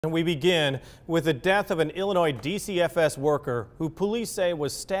And we begin with the death of an Illinois DCFS worker who police say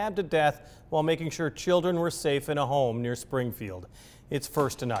was stabbed to death while making sure children were safe in a home near Springfield. It's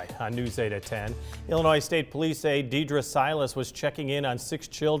first tonight on News 8 at 10. Illinois State Police say Deidre Silas was checking in on 6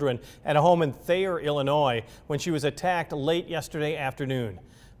 children at a home in Thayer, Illinois, when she was attacked late yesterday afternoon.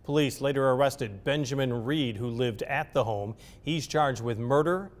 Police later arrested Benjamin Reed, who lived at the home. He's charged with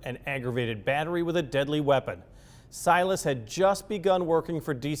murder and aggravated battery with a deadly weapon. Silas had just begun working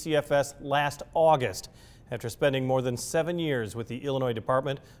for DCFS last August after spending more than 7 years with the Illinois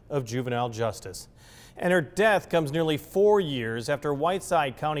Department of Juvenile Justice. And her death comes nearly 4 years after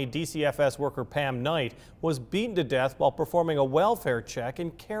Whiteside County DCFS worker Pam Knight was beaten to death while performing a welfare check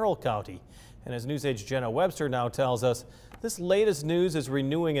in Carroll County. And as News 8's Jenna Webster now tells us, this latest news is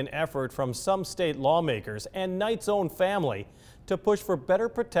renewing an effort from some state lawmakers and Knight's own family to push for better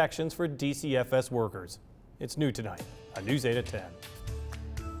protections for DCFS workers. It's new tonight on News 8 at 10.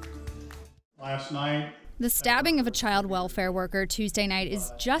 Last night, the stabbing of a child welfare worker Tuesday night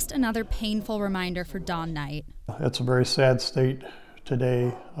is just another painful reminder for Don Knight. It's a very sad state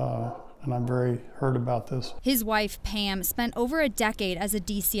today, and I'm very hurt about this. His wife, Pam, spent over a decade as a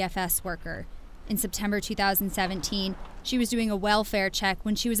DCFS worker. In September 2017, she was doing a welfare check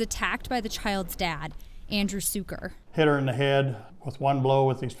when she was attacked by the child's dad, Andrew Suker. Hit her in the head with one blow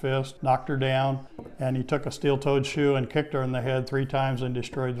with his fist, knocked her down, and he took a steel-toed shoe and kicked her in the head 3 times and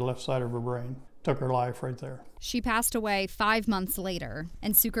destroyed the left side of her brain. Took her life right there. She passed away 5 months later,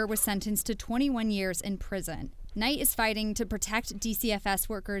 and Suker was sentenced to 21 years in prison. Knight is fighting to protect DCFS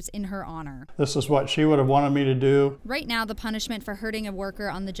workers in her honor. This is what she would have wanted me to do. Right now, the punishment for hurting a worker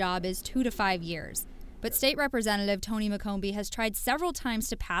on the job is 2 to 5 years. But State Representative Tony McCombie has tried several times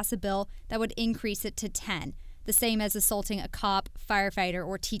to pass a bill that would increase it to 10. The same as assaulting a cop, firefighter,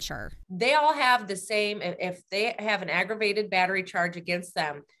 or teacher. They all have the same. If they have an aggravated battery charge against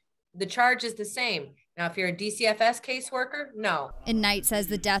them, the charge is the same. Now, if you're a DCFS caseworker, no. And Knight says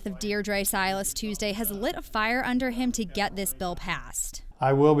the death of Deidre Silas Tuesday has lit a fire under him to get this bill passed.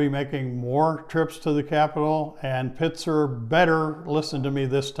 I will be making more trips to the Capitol, and Pitzer better listen to me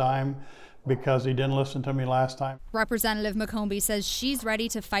this time because he didn't listen to me last time. Representative McCombie says she's ready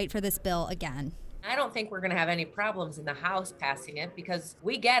to fight for this bill again. I don't think we're going to have any problems in the House passing it because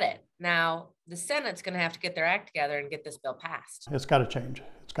we get it. Now, the Senate's going to have to get their act together and get this bill passed. It's got to change.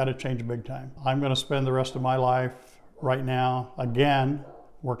 It's got to change big time. I'm going to spend the rest of my life right now, again,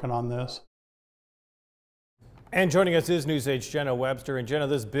 working on this. And joining us is News 8's Jenna Webster. And Jenna,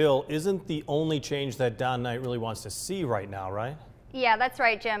 this bill isn't the only change that Don Knight really wants to see right now, right? Yeah, that's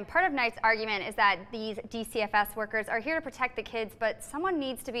right, Jim. Part of Knight's argument is that these DCFS workers are here to protect the kids, but someone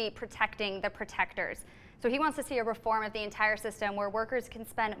needs to be protecting the protectors. So he wants to see a reform of the entire system where workers can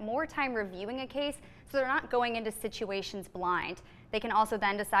spend more time reviewing a case so they're not going into situations blind. They can also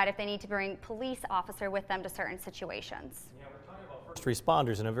then decide if they need to bring police officer with them to certain situations. Yeah, we're talking about first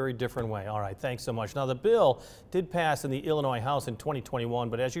responders in a very different way. All right, thanks so much. Now, the bill did pass in the Illinois House in 2021,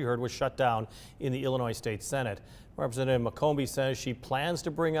 but as you heard, was shut down in the Illinois State Senate. Representative McCombie says she plans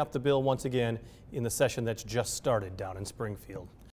to bring up the bill once again in the session that's just started down in Springfield.